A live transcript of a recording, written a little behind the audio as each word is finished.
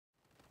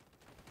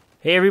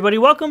Hey everybody,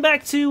 welcome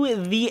back to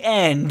the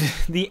end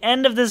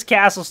of this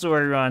castle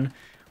story run.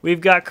 We've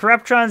got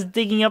Corruptrons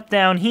digging up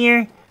down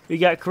here. We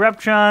got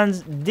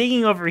Corruptrons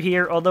digging over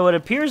here, although it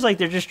appears like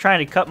they're just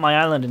trying to cut my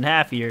island in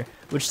half here,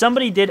 which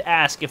somebody did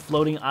ask if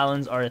floating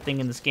islands are a thing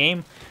in this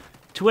game,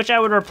 to which I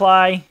would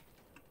reply,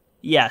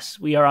 yes,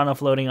 we are on a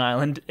floating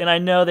island. And I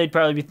know they'd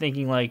probably be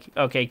thinking like,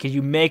 okay, could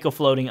you make a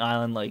floating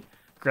island like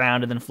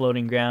ground and then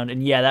floating ground?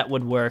 And yeah, that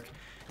would work.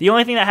 The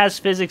only thing that has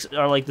physics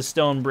are like the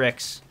stone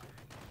bricks.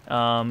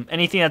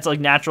 Anything that's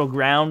like natural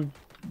ground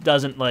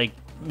doesn't like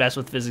mess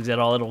with physics at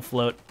all. It'll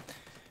float.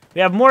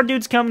 We have more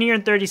dudes coming here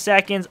in 30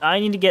 seconds. I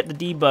need to get the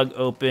debug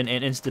open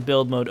and insta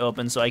build mode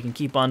open so I can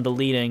keep on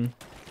deleting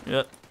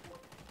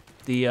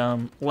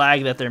the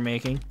lag that they're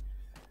making.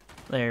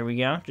 There we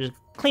go. Just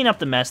clean up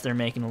the mess they're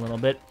making a little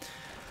bit.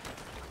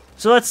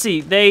 So let's see.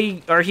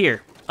 They are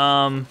here.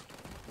 I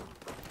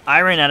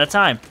ran out of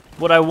time.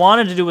 What I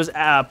wanted to do was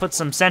put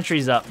some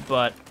sentries up,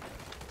 but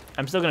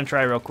I'm still gonna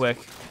try real quick.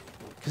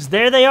 Because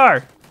there they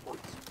are.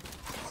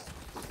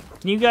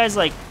 Can you guys,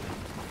 like,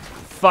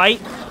 fight?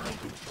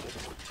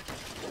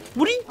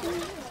 What are you...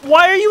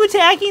 Why are you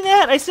attacking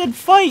that? I said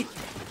fight.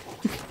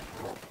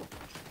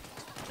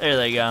 There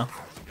they go.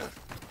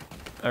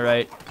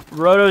 Alright.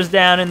 Roto's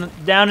down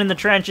in the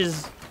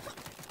trenches.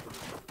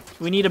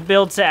 We need a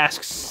build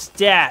task.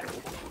 Stat.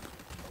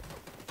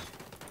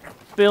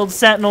 Build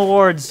sentinel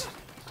wards.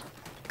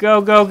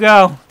 Go, go,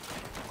 go.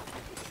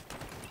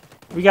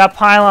 We got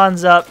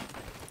pylons up.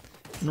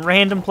 In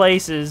random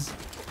places.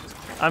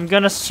 I'm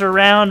gonna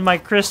surround my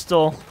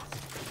crystal.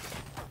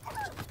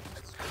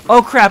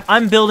 Oh crap,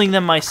 I'm building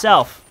them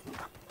myself.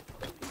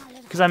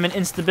 Because I'm in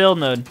insta build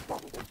mode.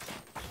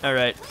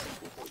 Alright.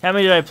 How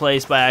many did I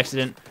place by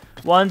accident?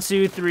 1,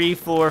 2, 3,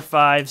 4,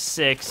 5,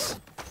 6,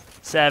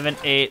 7,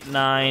 8,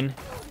 9,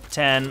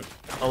 10,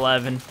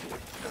 11,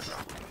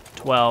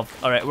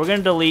 12. Alright, we're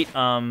gonna delete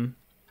the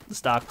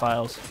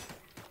stockpiles.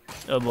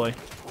 Oh boy.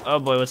 Oh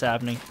boy, what's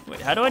happening?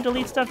 Wait, how do I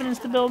delete stuff in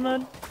insta build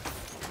mode?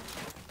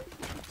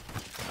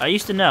 I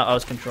used to know. Oh,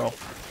 it's control.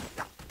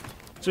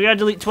 So we gotta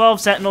delete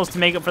 12 sentinels to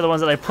make up for the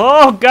ones that I pull.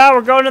 Oh god,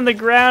 we're going in the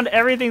ground.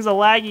 Everything's a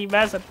laggy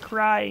mess. I'm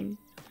crying.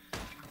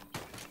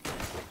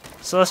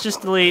 So let's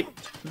just delete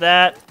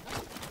that.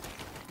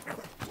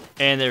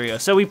 And there we go.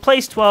 So we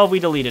placed 12, we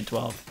deleted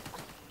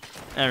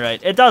 12.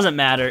 Alright, it doesn't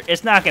matter.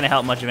 It's not gonna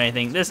help much of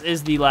anything. This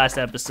is the last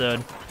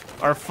episode.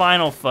 Our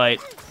final fight.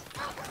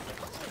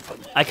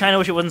 I kind of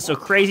wish it wasn't so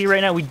crazy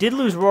right now. We did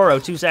lose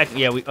Roro 2 seconds.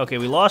 Yeah, we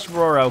lost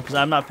Roro because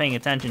I'm not paying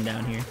attention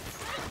down here.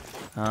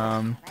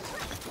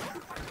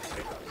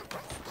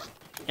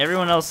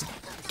 Everyone else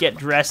get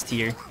dressed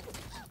here.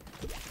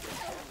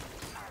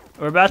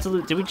 We're about to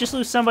lose. Did we just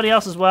lose somebody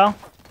else as well?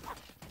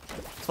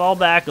 Fall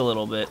back a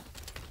little bit.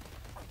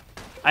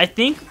 I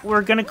think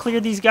we're gonna clear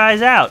these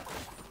guys out.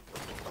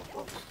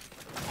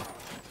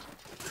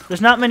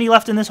 There's not many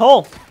left in this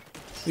hole.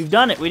 We've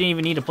done it. We didn't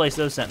even need to place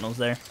those sentinels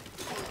there.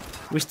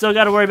 We still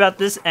got to worry about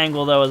this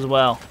angle though as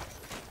well.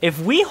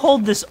 If we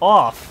hold this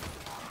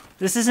off,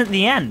 this isn't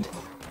the end.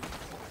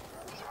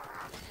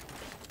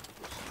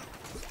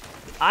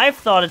 I've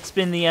thought it's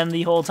been the end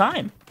the whole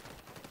time.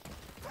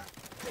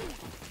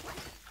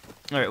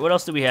 Alright, what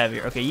else do we have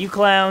here? Okay, you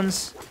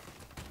clowns.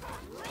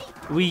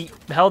 We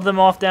held them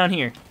off down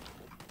here.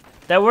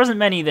 There wasn't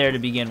many there to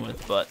begin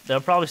with, but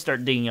they'll probably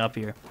start digging up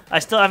here. I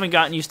still haven't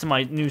gotten used to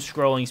my new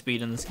scrolling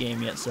speed in this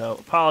game yet, so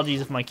apologies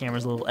if my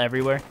camera's a little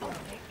everywhere.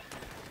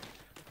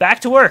 Back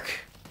to work.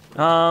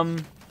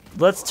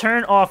 Let's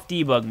turn off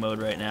debug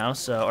mode right now,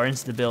 or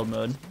insta build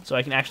mode, so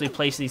I can actually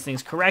place these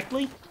things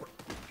correctly.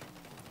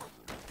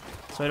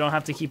 So I don't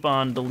have to keep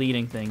on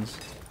deleting things.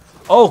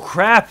 Oh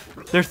crap!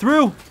 They're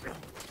through!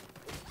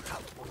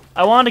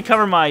 I wanted to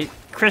cover my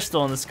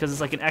crystal in this because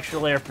it's like an extra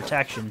layer of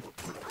protection.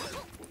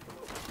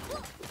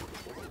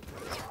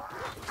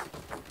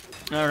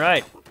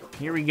 Alright,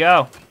 here we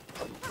go.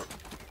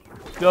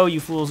 Go, you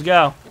fools,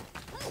 go.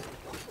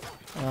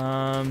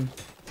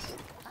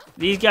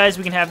 These guys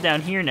we can have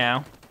down here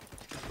now.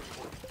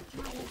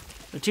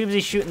 They're too busy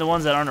shooting the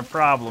ones that aren't a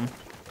problem.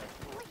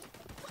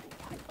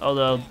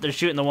 Although, they're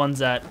shooting the ones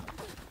that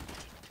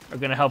are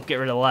gonna help get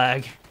rid of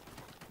lag.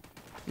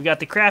 We got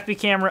the crappy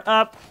camera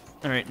up.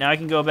 Alright, now I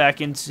can go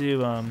back into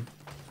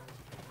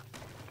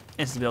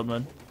insta build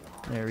mode.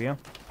 There we go.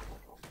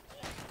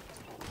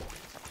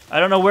 I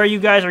don't know where you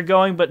guys are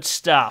going, but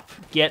stop.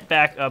 Get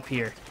back up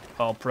here.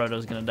 Oh,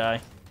 Proto's gonna die.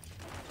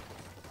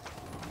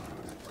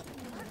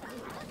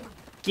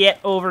 Get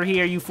over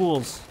here, you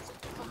fools.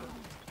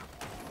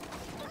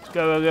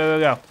 Go, go, go, go,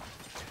 go.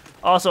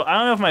 Also, I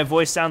don't know if my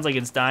voice sounds like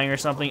it's dying or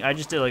something. I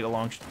just did like a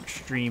long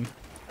stream.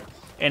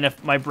 And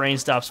if my brain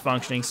stops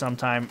functioning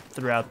sometime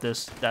throughout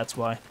this, that's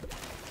why.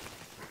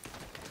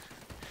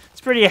 It's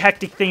pretty a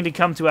hectic thing to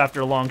come to after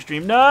a long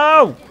stream.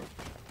 No!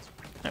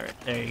 Alright,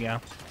 there you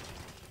go.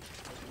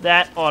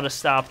 That ought to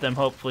stop them,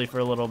 hopefully, for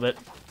a little bit.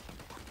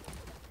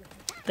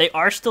 They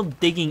are still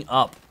digging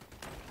up.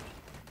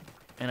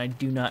 And I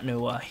do not know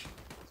why.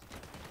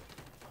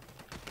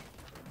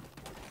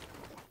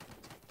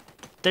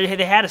 They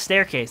had a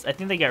staircase. I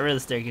think they got rid of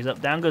the staircase.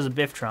 Up, down goes a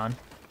Biftron.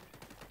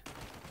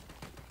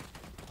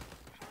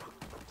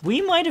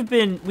 We might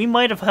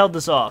have held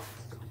this off.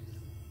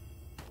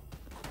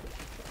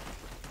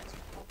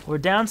 We're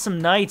down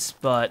some knights,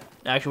 but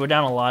actually we're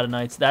down a lot of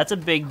knights. That's a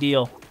big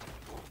deal.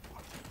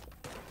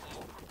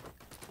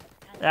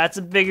 That's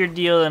a bigger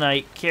deal than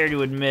I care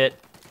to admit.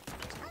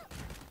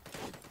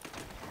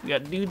 We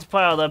got dudes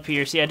piled up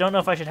here. See, I don't know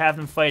if I should have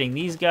them fighting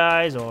these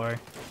guys or...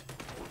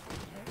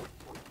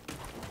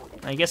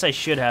 I guess I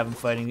should have them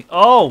fighting...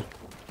 Oh!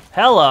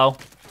 Hello!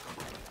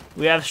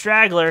 We have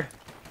Straggler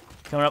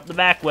coming up the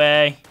back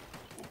way.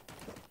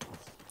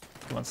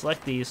 Come on,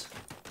 select these.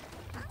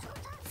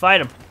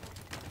 Fight him.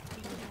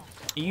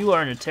 You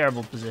are in a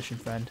terrible position,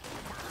 friend.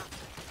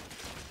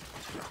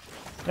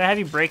 Can I have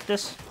you break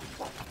this?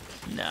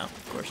 No,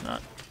 of course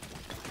not.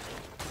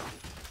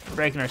 We're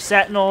breaking our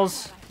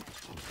sentinels.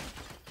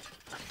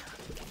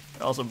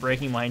 They're also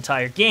breaking my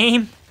entire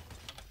game.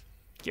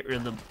 Get rid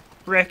of the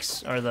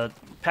bricks, or the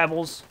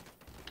pebbles.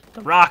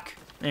 The rock.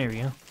 There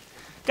we go.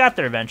 Got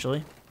there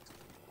eventually.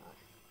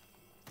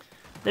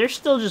 They're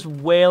still just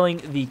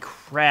wailing the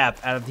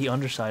crap out of the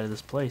underside of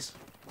this place.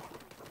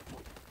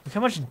 Look how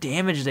much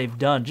damage they've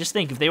done. Just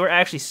think, if they were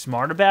actually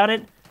smart about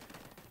it,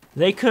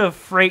 they could have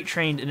freight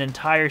trained an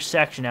entire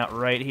section out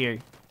right here.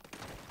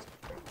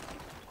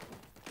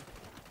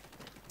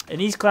 And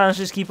these clowns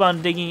just keep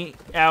on digging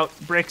out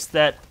bricks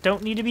that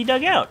don't need to be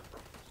dug out.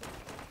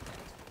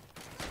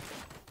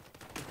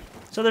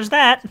 So there's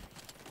that.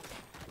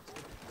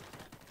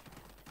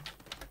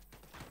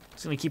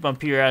 Just gonna keep on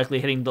periodically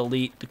hitting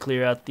delete to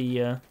clear out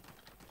the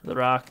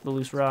rock, the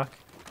loose rock.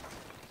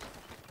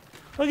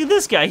 Look at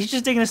this guy. He's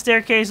just digging a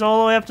staircase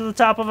all the way up to the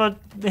top of a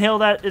hill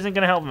that isn't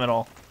gonna help him at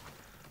all.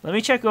 Let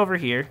me check over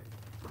here.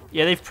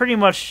 Yeah, they've pretty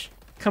much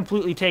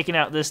completely taken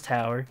out this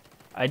tower.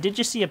 I did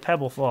just see a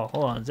pebble fall.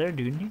 Hold on, is there a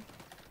dude in here?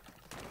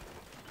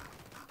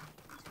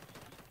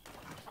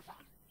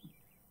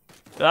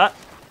 Ah.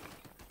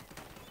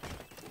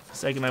 The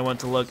second I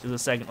went to look, the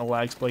second a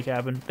lag spike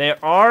happened. There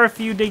are a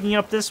few digging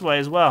up this way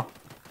as well.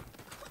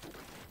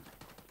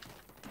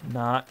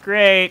 Not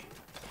great.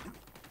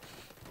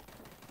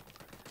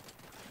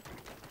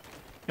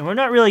 And we're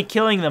not really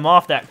killing them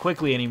off that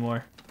quickly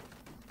anymore.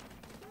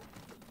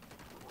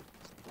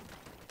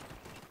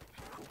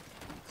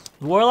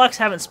 The warlocks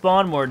haven't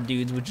spawned more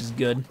dudes, which is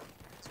good.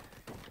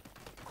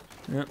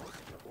 Yep.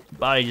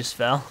 Body just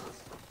fell.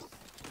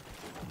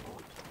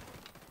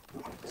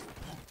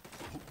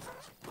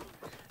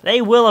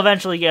 They will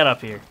eventually get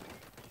up here.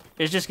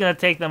 It's just going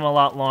to take them a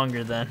lot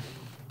longer than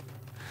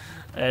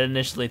I had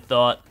initially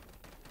thought.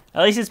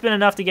 At least it's been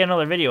enough to get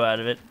another video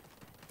out of it.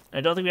 I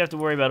don't think we have to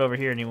worry about over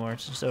here anymore.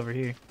 It's just over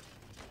here.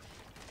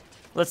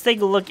 Let's take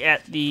a look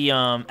at the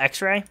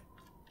X-ray.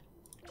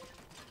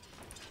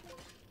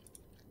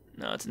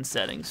 No, it's in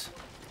settings.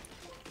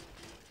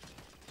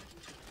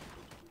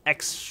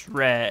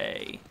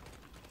 X-ray.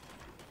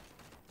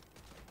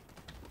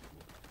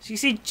 So you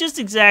see just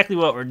exactly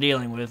what we're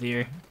dealing with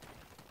here.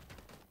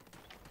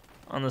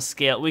 On the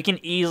scale. We can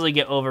easily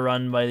get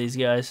overrun by these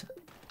guys.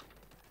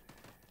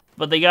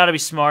 But they gotta be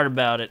smart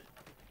about it.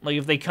 Like,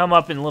 if they come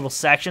up in little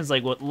sections,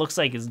 like what looks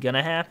like is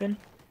gonna happen,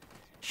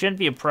 shouldn't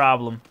be a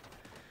problem.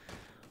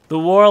 The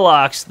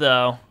warlocks,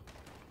 though,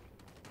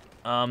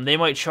 they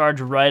might charge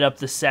right up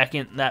the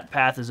second that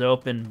path is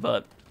open,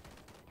 but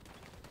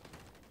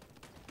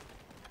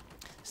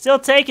still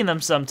taking them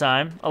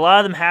sometime. A lot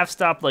of them have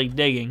stopped, like,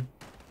 digging,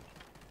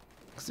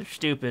 because they're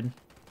stupid.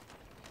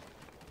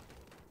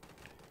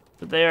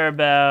 But they are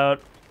about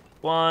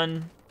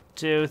 1,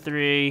 2,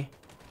 3,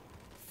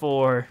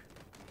 4.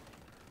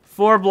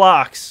 4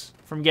 blocks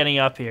from getting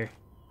up here.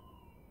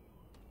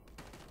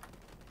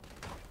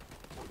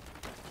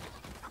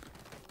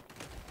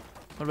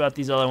 What about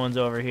these other ones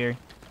over here?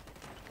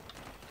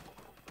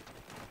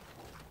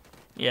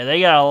 Yeah, they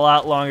got a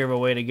lot longer of a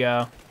way to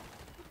go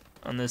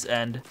on this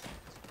end.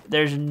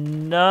 There's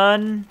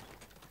none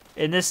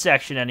in this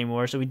section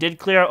anymore, so we did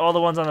clear out all the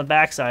ones on the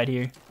backside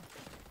here.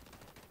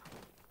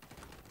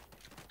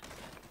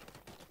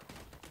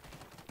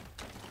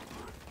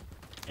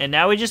 And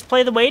now we just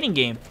play the waiting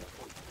game.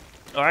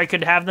 Or I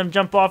could have them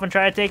jump off and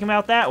try to take him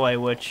out that way,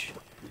 which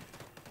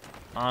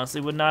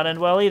honestly would not end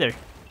well either.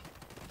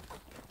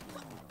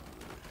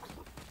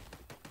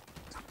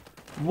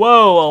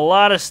 Whoa, a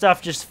lot of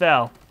stuff just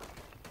fell.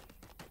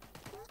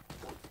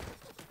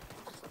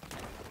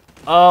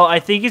 Oh,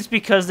 I think it's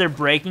because they're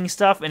breaking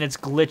stuff and it's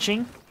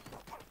glitching.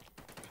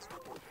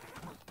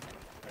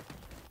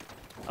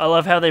 I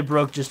love how they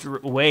broke just...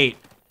 Wait.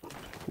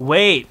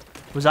 Wait.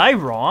 Was I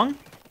wrong?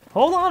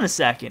 Hold on a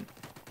second.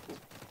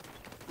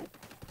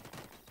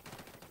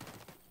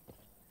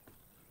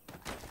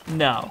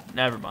 No,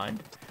 never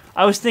mind.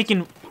 I was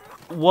thinking,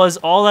 was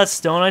all that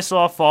stone I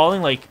saw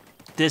falling, like,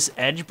 this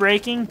edge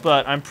breaking?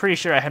 But I'm pretty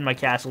sure I had my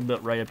castle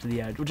built right up to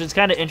the edge, which is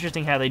kind of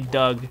interesting how they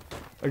dug,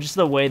 or just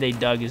the way they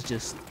dug is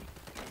just...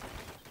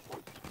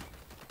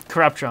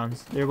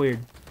 Corruptrons. They're weird.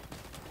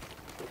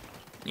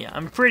 Yeah,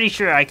 I'm pretty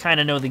sure I kind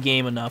of know the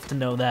game enough to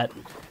know that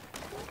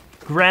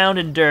ground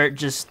and dirt,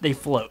 just, they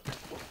float.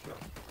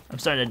 I'm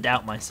starting to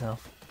doubt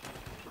myself.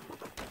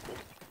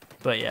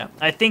 But yeah,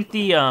 I think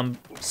the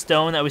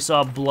stone that we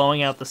saw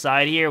blowing out the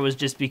side here was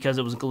just because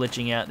it was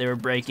glitching out. They were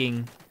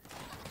breaking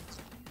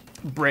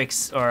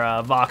bricks or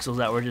voxels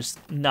that were just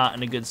not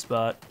in a good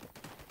spot.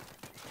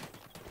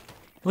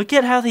 Look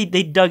at how they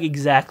dug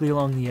exactly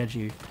along the edge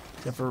here,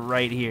 except for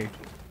right here.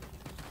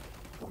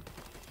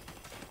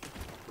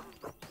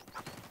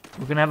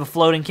 We're gonna have a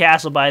floating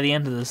castle by the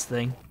end of this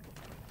thing.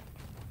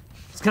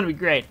 It's gonna be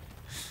great.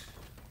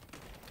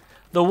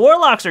 The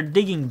warlocks are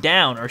digging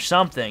down or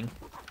something.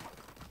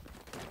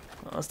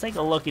 Well, let's take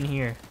a look in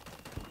here.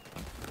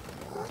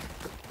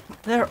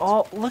 They're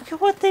all, look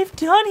at what they've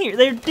done here.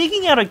 They're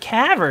digging out a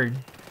cavern.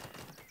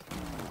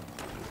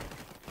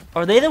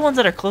 Are they the ones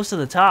that are close to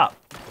the top?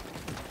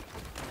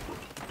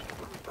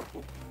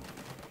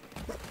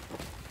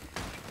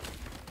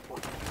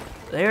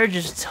 They're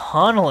just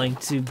tunneling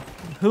to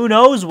who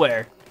knows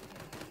where.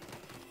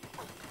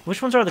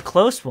 Which ones are the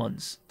close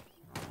ones?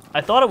 I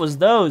thought it was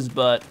those,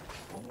 but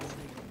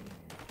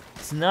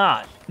it's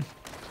not.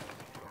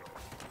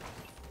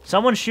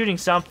 Someone's shooting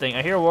something.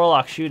 I hear a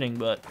warlock shooting,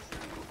 but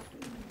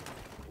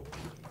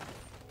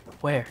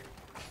where?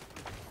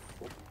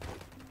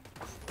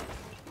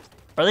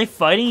 Are they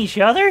fighting each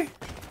other?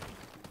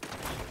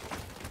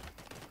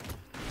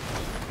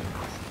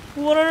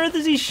 What on earth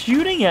is he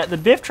shooting at? The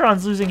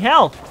Bricktrons losing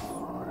health.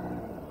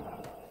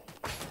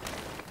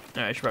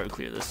 Alright, I should probably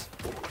clear this.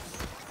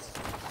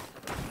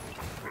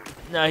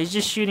 No, he's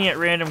just shooting at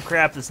random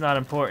crap that's not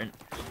important.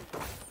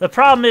 The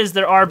problem is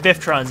there are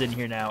Bricktrons in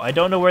here now. I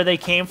don't know where they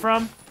came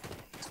from.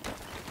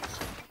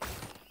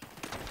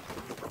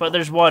 But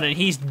there's one, and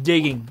he's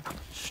digging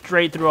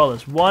straight through all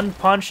this. One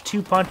punch,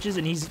 two punches,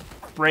 and he's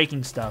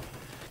breaking stuff.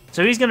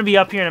 So he's going to be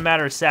up here in a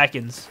matter of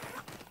seconds.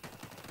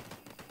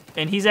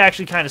 And he's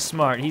actually kind of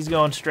smart. He's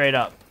going straight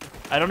up.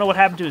 I don't know what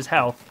happened to his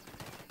health.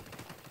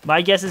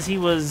 My guess is he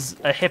was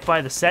hit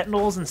by the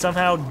sentinels and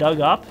somehow dug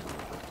up.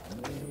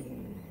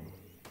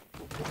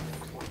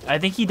 I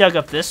think he dug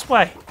up this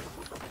way.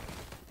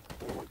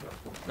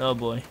 Oh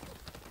boy.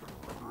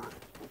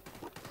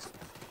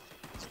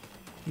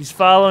 He's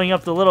following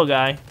up the little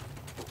guy.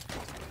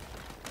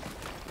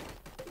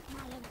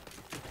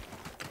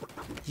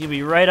 He'll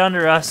be right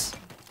under us.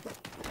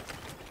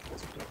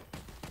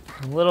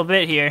 A little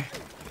bit here.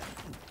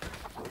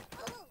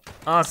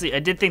 Honestly, I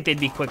did think they'd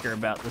be quicker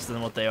about this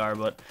than what they are,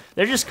 but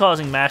they're just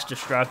causing mass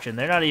destruction.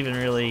 They're not even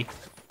really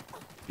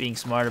being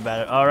smart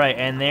about it. Alright,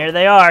 and there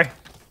they are.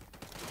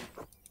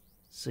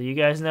 So you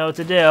guys know what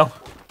to do.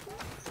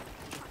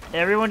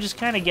 Everyone just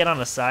kind of get on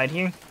the side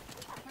here.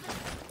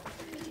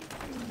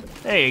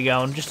 There you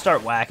go, and just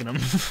start whacking them.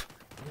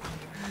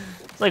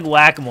 It's like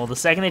whack-a-mole. The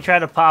second they try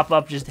to pop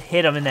up, just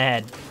hit them in the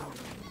head.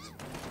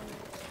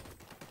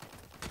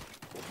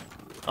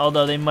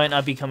 Although they might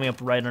not be coming up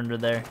right under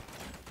there.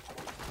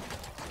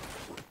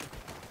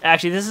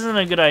 Actually, this isn't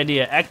a good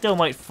idea. Ecto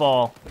might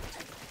fall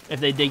if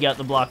they dig out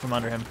the block from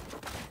under him.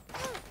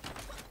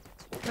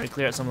 Try to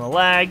clear out some of the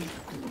lag.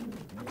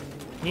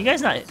 You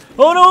guys not...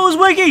 Oh no, it was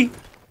Wiki!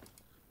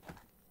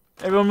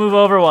 Everyone move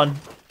over one.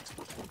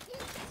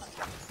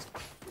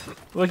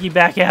 Wiki,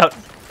 back out.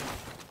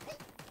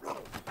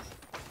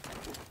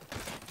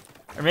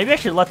 Or maybe I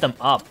should let them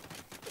up.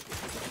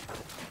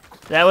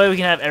 That way we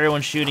can have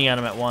everyone shooting at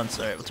them at once.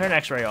 Alright, we'll turn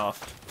X-ray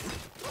off.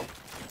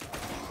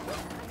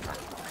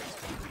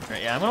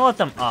 Alright, yeah, I'm gonna let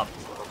them up.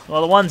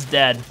 Well, the one's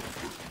dead.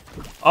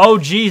 Oh,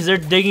 geez, they're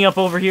digging up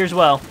over here as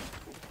well.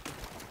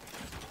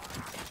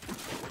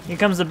 Here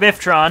comes the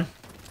Bricktron.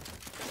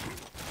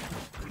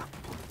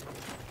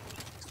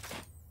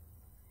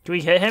 Can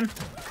we hit him?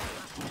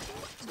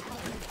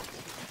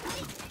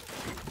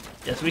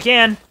 Yes, we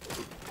can.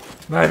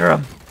 Murder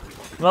him.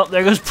 Well,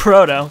 there goes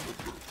Proto.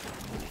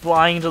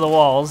 Flying into the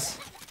walls.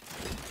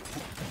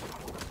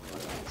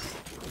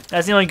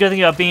 That's the only good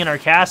thing about being in our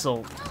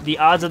castle. The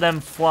odds of them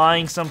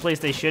flying someplace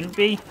they shouldn't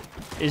be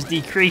is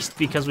decreased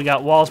because we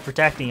got walls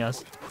protecting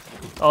us.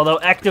 Although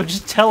Ecto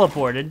just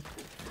teleported.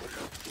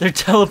 They're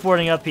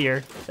teleporting up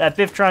here. That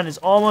Bricktron is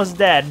almost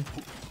dead.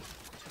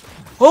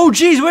 Oh,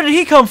 geez, where did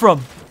he come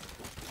from?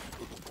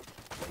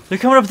 They're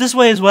coming up this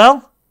way as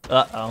well?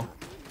 Uh-oh.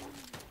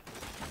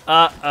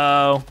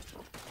 Uh-oh.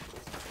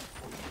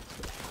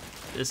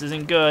 This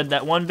isn't good.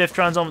 That one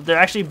Bricktron's almost... They're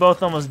actually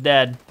both almost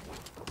dead.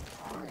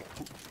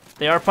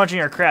 They are punching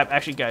our crap.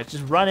 Actually, guys,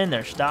 just run in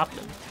there. Stop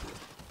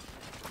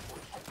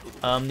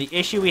them. The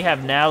issue we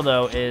have now,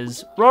 though,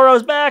 is...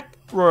 Roro's back!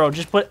 Roro,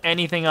 just put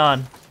anything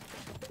on.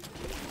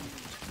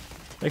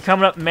 They're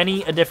coming up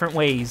many different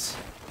ways.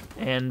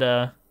 And,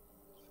 we're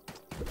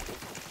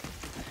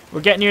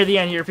getting near the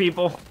end here,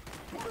 people.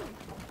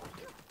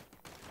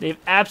 They've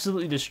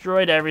absolutely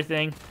destroyed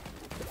everything.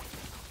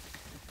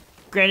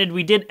 Granted,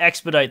 we did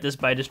expedite this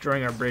by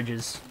destroying our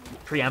bridges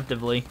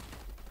preemptively.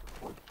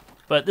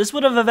 But this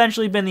would have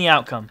eventually been the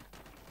outcome.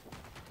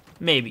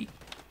 Maybe.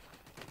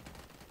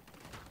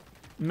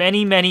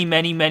 Many, many,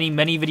 many, many,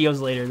 many videos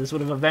later, this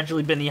would have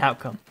eventually been the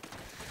outcome.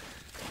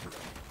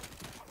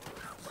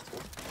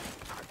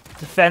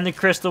 Defend the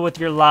crystal with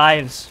your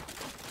lives.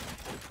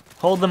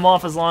 Hold them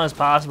off as long as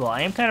possible.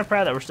 I am kind of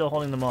proud that we're still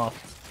holding them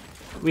off.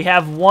 We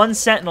have one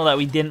sentinel that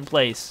we didn't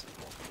place.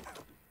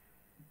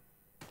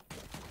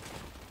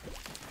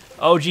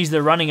 Oh, geez,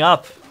 they're running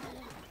up.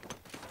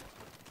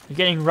 They're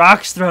getting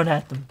rocks thrown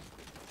at them.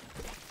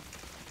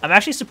 I'm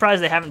actually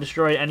surprised they haven't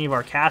destroyed any of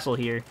our castle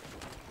here,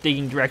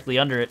 digging directly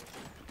under it.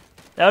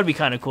 That would be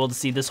kind of cool to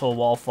see this whole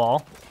wall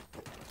fall.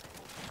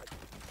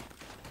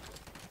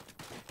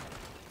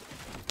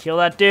 Kill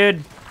that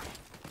dude.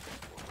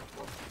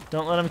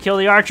 Don't let him kill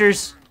the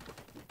archers.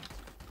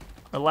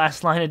 Our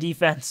last line of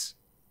defense.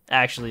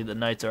 Actually, the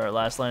knights are our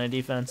last line of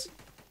defense.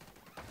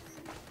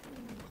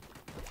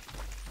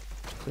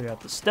 Clear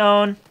out the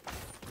stone.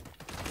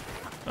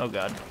 Oh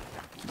god.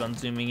 Keep on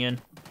zooming in.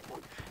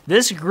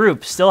 This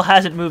group still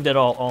hasn't moved at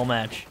all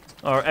match.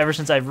 Or ever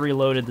since I've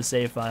reloaded the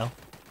save file.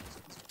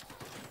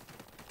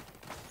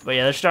 But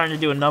yeah, they're starting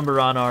to do a number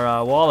on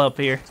our wall up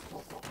here.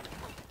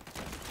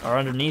 Or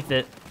underneath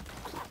it.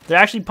 They're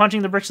actually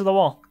punching the bricks of the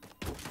wall.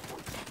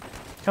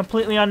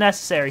 Completely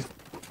unnecessary.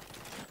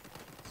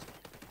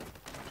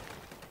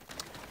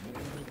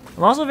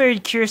 I'm also very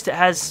curious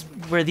as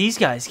where these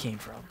guys came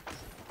from.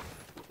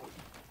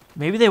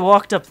 Maybe they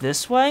walked up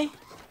this way?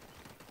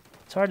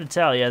 It's hard to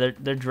tell. Yeah,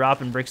 they're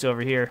dropping bricks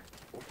over here.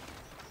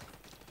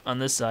 On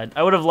this side.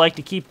 I would have liked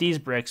to keep these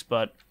bricks,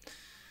 but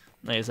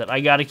like I said, I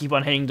gotta keep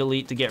on hitting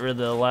delete to get rid of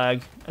the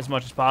lag as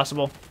much as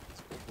possible.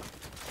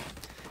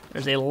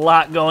 There's a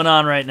lot going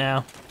on right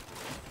now.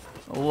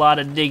 A lot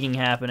of digging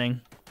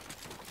happening.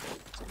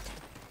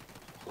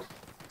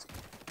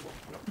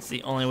 It's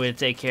the only way to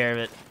take care of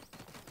it.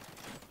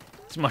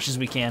 As much as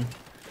we can.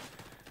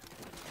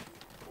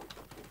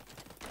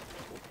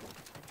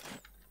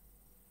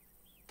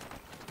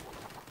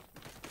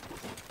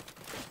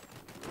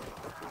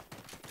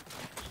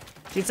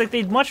 See, it's like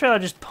they'd much rather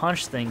just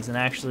punch things than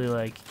actually,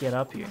 like, get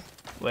up here.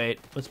 Wait,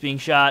 what's being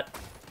shot?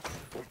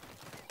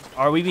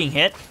 Are we being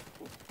hit?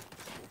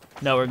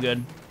 No, we're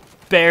good.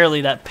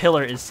 Barely. That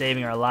pillar is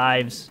saving our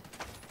lives.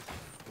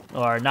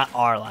 Or, not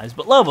our lives,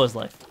 but Lobo's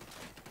life.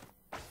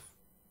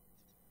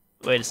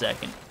 Wait a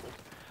second.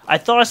 I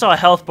thought I saw a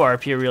health bar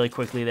appear really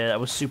quickly there. That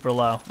was super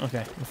low.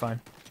 Okay, we're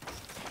fine.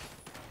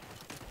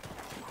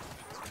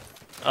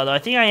 Although I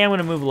think I am going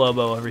to move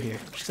Lobo over here.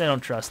 Just because I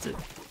don't trust it.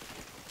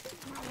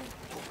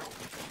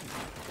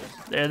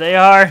 There they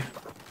are.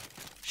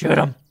 Shoot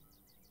them.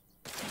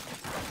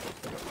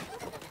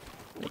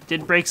 They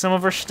did break some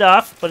of our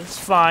stuff, but it's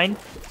fine.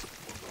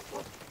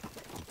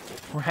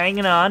 We're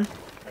hanging on.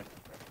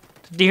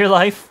 To dear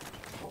life.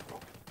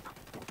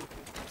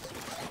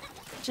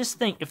 Just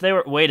think, if they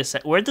were... Wait a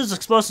sec. Where'd those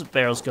explosive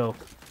barrels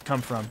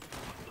come from?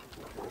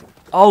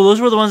 Oh,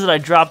 those were the ones that I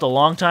dropped a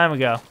long time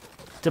ago.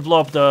 To blow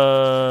up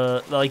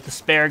the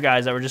spare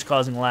guys that were just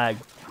causing lag.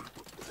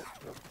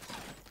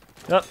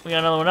 Oh, we got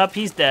another one up.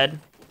 He's dead.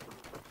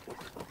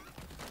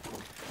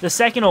 The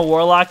second a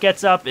warlock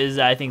gets up is,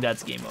 I think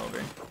that's game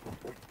over.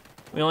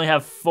 We only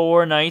have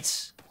 4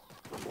 knights.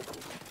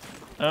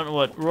 I don't know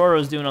what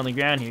Roro's doing on the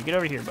ground here. Get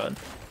over here, bud.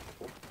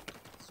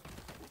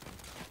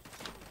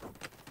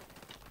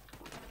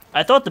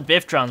 I thought the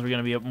Bricktrons were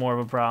going to be more of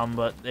a problem,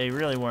 but they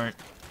really weren't.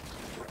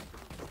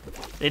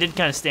 They did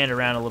kind of stand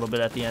around a little bit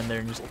at the end there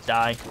and just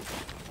die.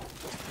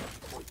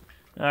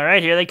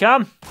 Alright, here they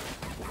come.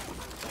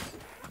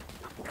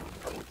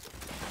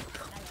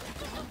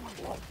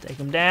 Take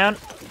them down.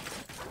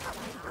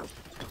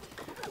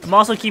 I'm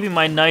also keeping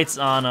my knights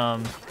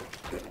on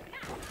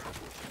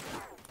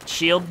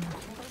shield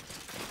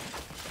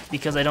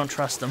because I don't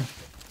trust them.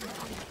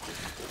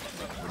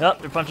 Oh,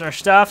 they're punching our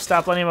stuff.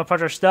 Stop letting them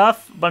punch our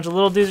stuff. A bunch of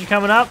little dudes are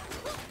coming up.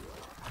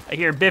 I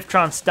hear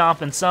Bricktrons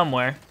stomping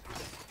somewhere.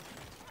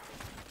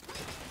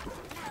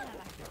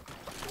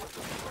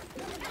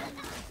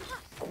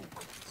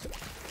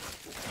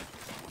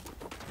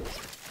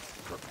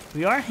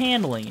 We are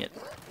handling it.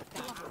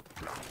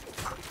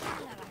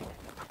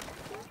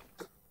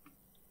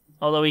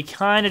 Although we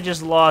kind of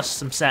just lost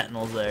some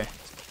sentinels there.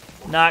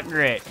 Not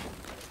great.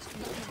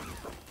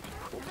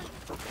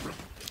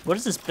 What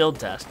is this build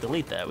task?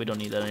 Delete that. We don't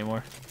need that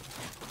anymore.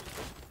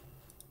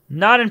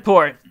 Not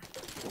important.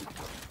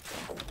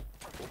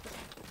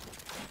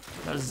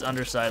 How is this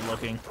underside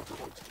looking?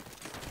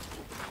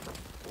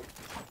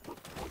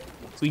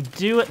 We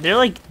do it. They're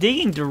like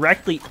digging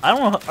directly. I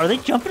don't know. Are they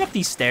jumping up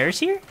these stairs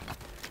here?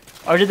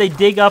 Or did they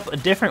dig up a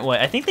different way?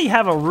 I think they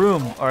have a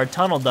room or a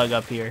tunnel dug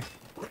up here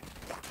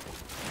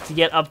to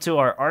get up to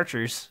our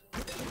archers.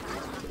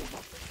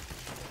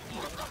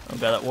 Oh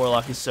god, that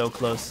warlock is so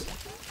close.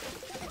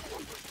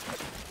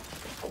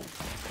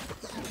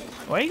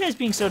 Why are you guys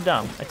being so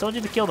dumb? I told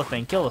you to kill the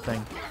thing. Kill the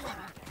thing.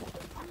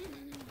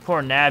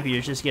 Poor Nab here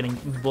is just getting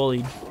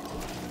bullied.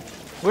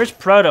 Where's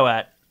Proto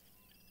at?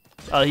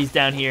 Oh, he's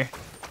down here.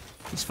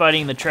 He's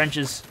fighting in the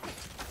trenches.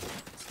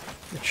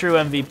 The true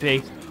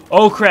MVP.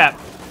 Oh, crap.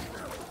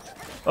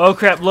 Oh,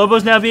 crap.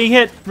 Lobo's now being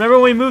hit. Remember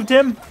when we moved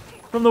him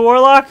from the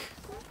warlock?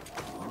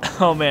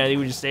 Oh, man. He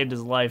just saved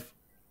his life.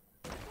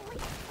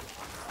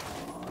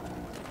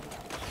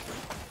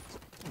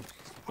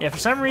 Yeah, for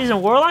some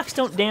reason, warlocks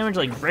don't damage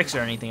like bricks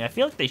or anything. I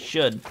feel like they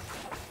should.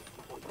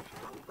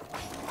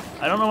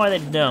 I don't know why they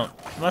don't.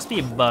 It must be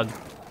a bug.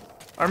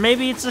 Or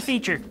maybe it's a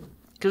feature,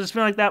 because it's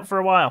been like that for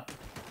a while.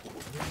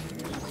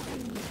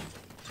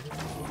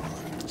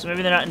 So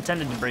maybe they're not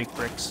intended to break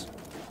bricks.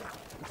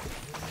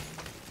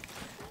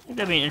 I think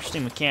that'd be an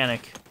interesting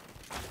mechanic.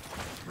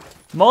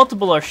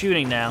 Multiple are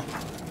shooting now,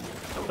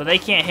 but they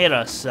can't hit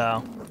us,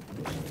 so...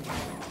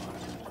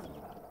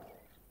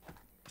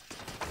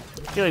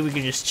 I feel like we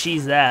could just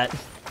cheese that.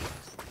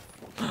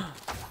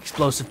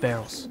 Explosive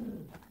barrels.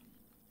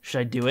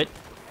 Should I do it?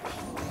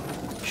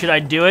 Should I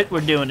do it?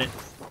 We're doing it.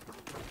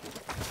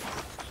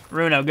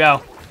 Runo,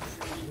 go.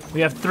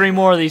 We have 3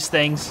 more of these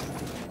things.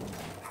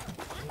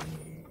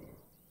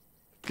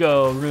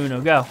 Go,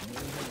 Runo, go.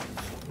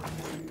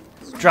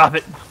 Drop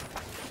it.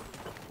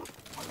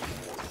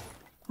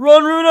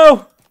 Run,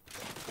 Runo!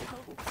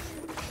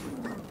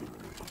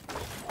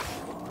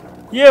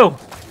 You!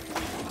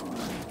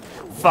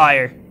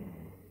 Fire.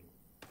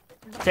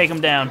 Take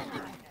him down.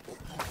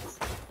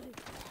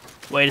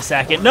 Wait a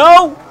second.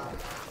 No!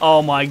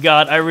 Oh my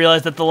god, I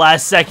realized at the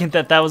last second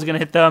that was gonna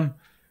hit them.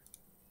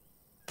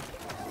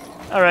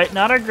 Alright,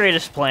 not our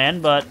greatest plan,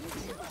 but...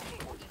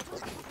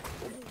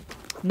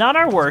 not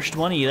our worst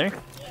one either.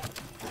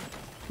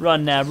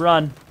 Run, Nab,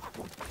 run.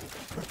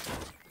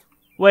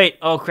 Wait,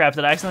 oh crap,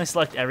 did I accidentally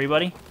select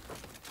everybody?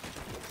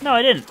 No,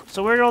 I didn't.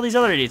 So where did all these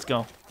other idiots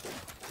go?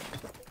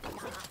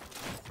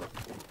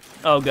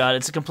 Oh god,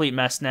 it's a complete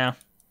mess now.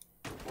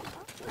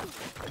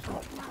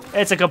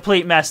 It's a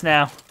complete mess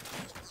now.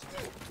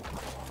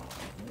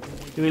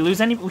 Did we lose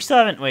any? We still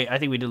haven't... wait, I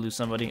think we did lose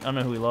somebody. I don't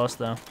know who we lost,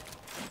 though.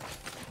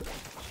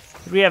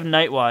 We have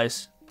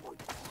Nightwise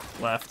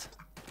left.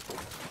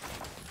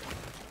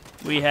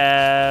 We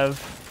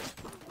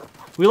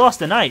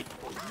lost a Knight.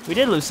 We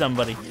did lose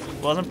somebody.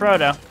 It wasn't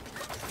Proto.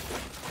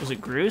 Was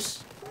it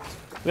Groose?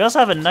 We also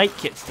have a Knight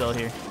kit still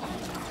here.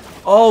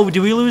 Oh,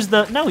 did we lose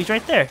the... no, he's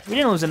right there. We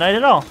didn't lose a Knight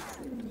at all.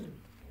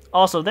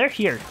 Also, they're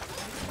here.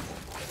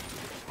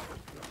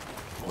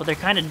 Well, they're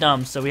kind of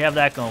dumb, so we have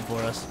that going for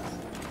us.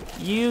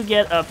 You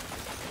get up...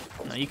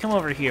 no, you come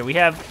over here. We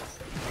have...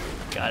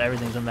 god,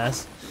 everything's a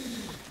mess.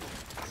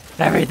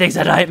 Everything's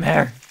a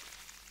nightmare.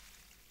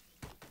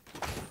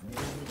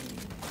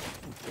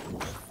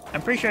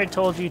 I'm pretty sure I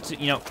told you to,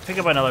 you know, pick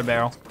up another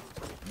barrel.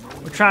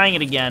 We're trying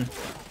it again.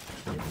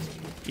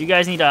 You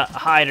guys need to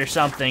hide or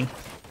something.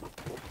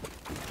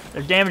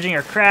 They're damaging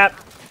our crap.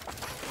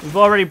 We've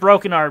already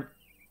broken our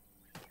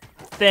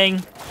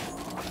thing.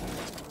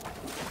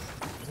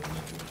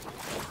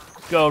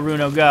 Go,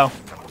 Runo, go.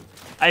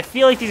 I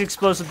feel like these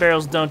explosive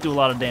barrels don't do a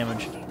lot of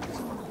damage.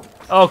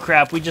 Oh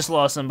crap, we just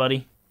lost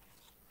somebody.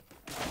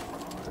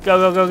 Go,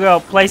 go, go, go.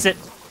 Place it.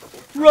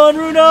 Run,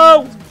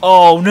 Runo!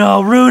 Oh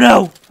no,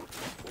 Runo!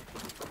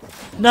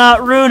 Not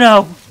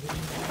Runo!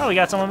 Oh, we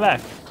got someone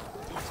back.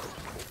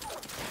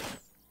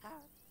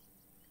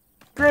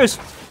 Groose!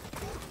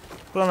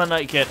 Put on the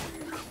Knight kit.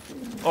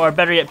 Or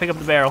better yet, pick up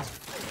the barrel.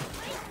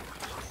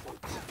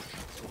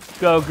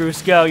 Go,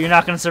 Groose, go. You're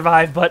not gonna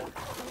survive, but...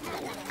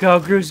 go,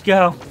 Groose,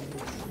 go.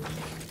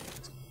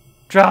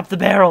 Drop the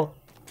barrel.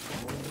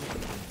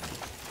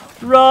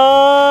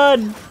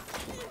 Run!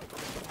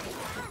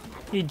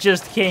 He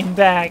just came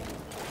back.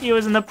 He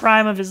was in the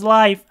prime of his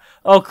life.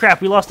 Oh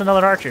crap, we lost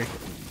another archer.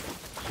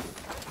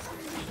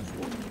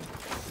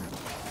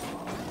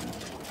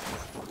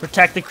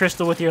 Protect the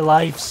crystal with your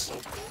lives.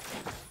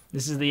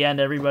 This is the end,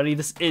 everybody.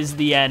 This is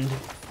the end.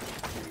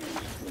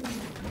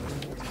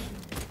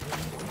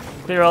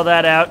 Clear all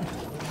that out.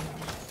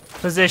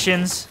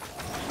 Positions.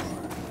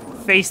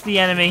 Face the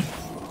enemy.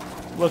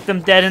 Look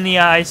them dead in the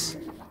eyes.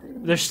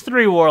 There's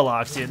 3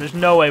 warlocks here. There's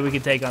no way we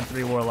could take on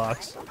 3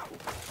 warlocks.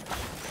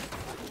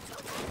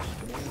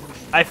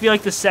 I feel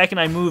like the second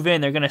I move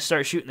in, they're going to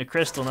start shooting the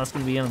crystal, and that's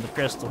going to be the end of the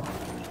crystal.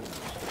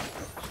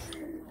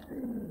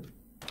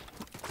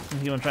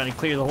 I'm trying to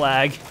clear the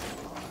lag.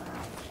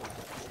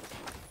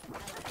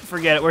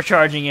 Forget it, we're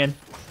charging in.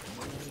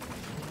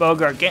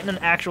 Bogart, getting an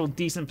actual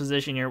decent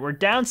position here. We're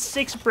down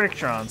 6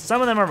 Bricktrons.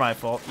 Some of them are my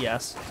fault,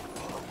 yes.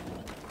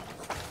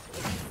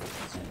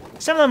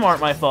 Some of them aren't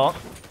my fault.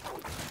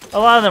 A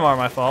lot of them are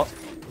my fault.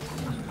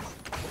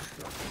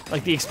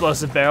 Like the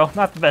explosive barrel,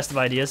 not the best of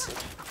ideas.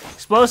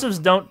 Explosives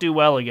don't do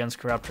well against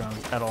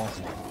Corruptrons at all.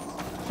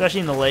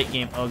 Especially in the late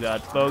game. Oh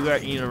god,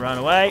 Bogart, you need to run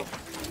away.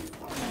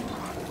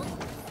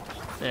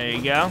 There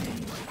you go.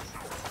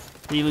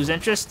 Did you lose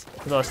interest?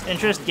 You lost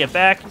interest, get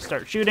back,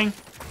 start shooting.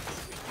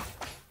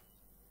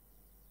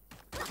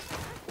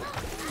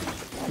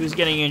 Who's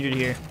getting injured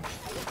here?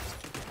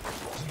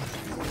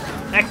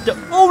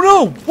 Oh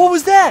no! What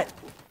was that?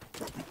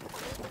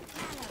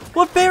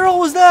 What barrel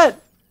was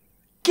that?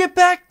 Get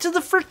back to the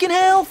freaking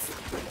health!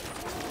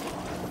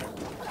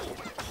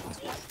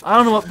 I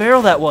don't know what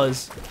barrel that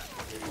was.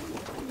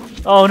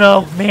 Oh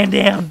no, man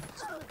down.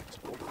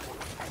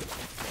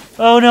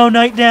 Oh no,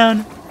 Knight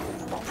down.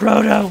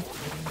 Proto.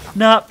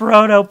 Not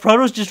Proto.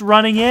 Proto's just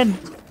running in.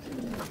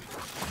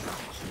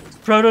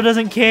 Proto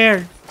doesn't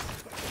care.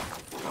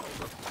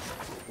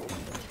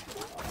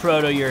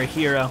 Proto, you're a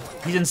hero.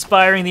 He's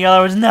inspiring the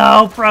others.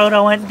 No,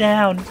 Proto went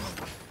down.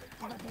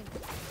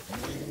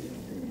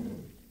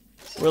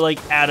 We're like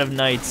out of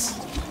knights.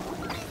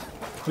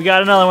 We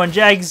got another one,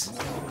 Jags.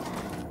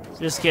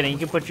 Just kidding. You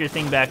can put your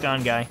thing back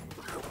on, guy.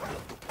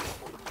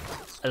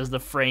 As the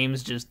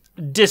frames just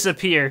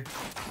disappear.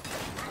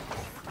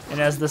 And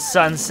as the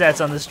sun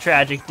sets on this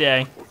tragic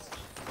day,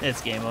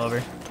 it's game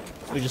over.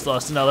 We just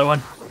lost another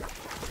one.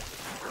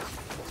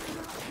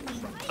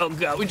 Oh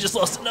god, we just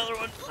lost another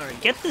one. Alright,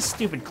 get this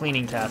stupid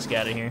cleaning task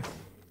out of here.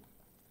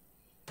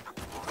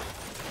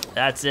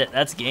 That's it,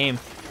 that's game.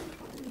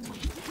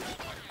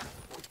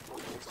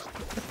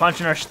 They're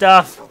punching our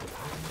stuff.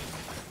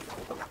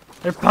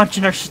 They're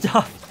punching our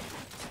stuff.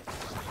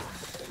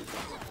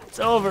 It's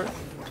over.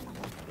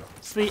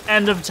 It's the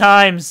end of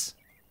times.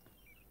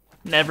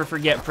 Never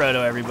forget Proto,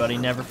 everybody.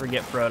 Never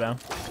forget Proto.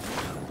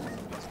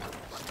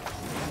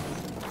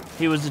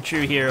 He was the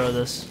true hero of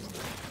this.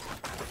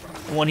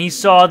 When he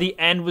saw the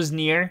end was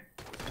near,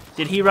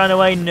 did he run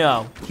away?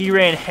 No. He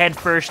ran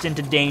headfirst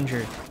into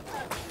danger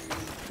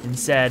and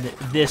said,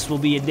 "This will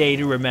be a day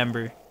to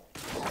remember."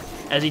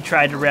 As he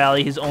tried to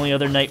rally his only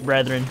other knight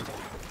brethren,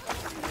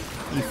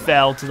 he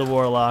fell to the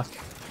warlock.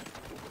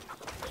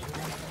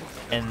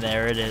 And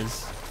there it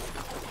is.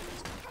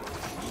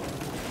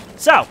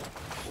 So,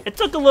 it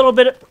took a little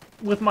bit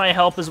with my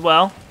help as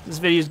well. This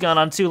video's gone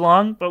on too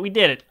long, but we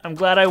did it. I'm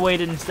glad I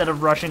waited instead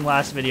of rushing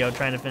last video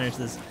trying to finish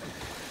this.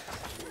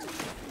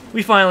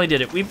 We finally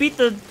did it. We beat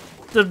the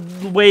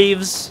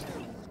waves,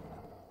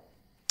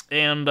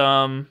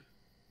 and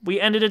we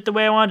ended it the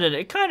way I wanted it.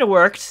 It kind of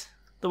worked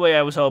the way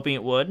I was hoping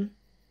it would.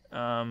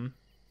 I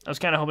was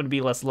kind of hoping to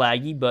be less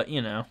laggy, but,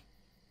 you know,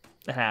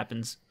 it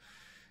happens.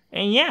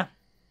 And yeah,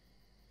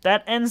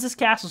 that ends this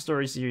Castle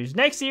Story series.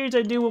 Next series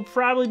I do will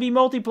probably be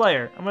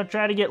multiplayer. I'm going to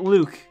try to get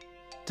Luke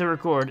to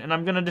record, and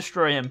I'm going to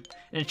destroy him,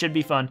 and it should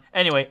be fun.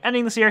 Anyway,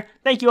 ending this here.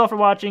 Thank you all for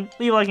watching.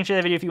 Leave a like and share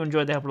the video if you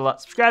enjoyed. That helped a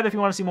lot. Subscribe if you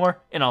want to see more,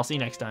 and I'll see you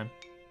next time.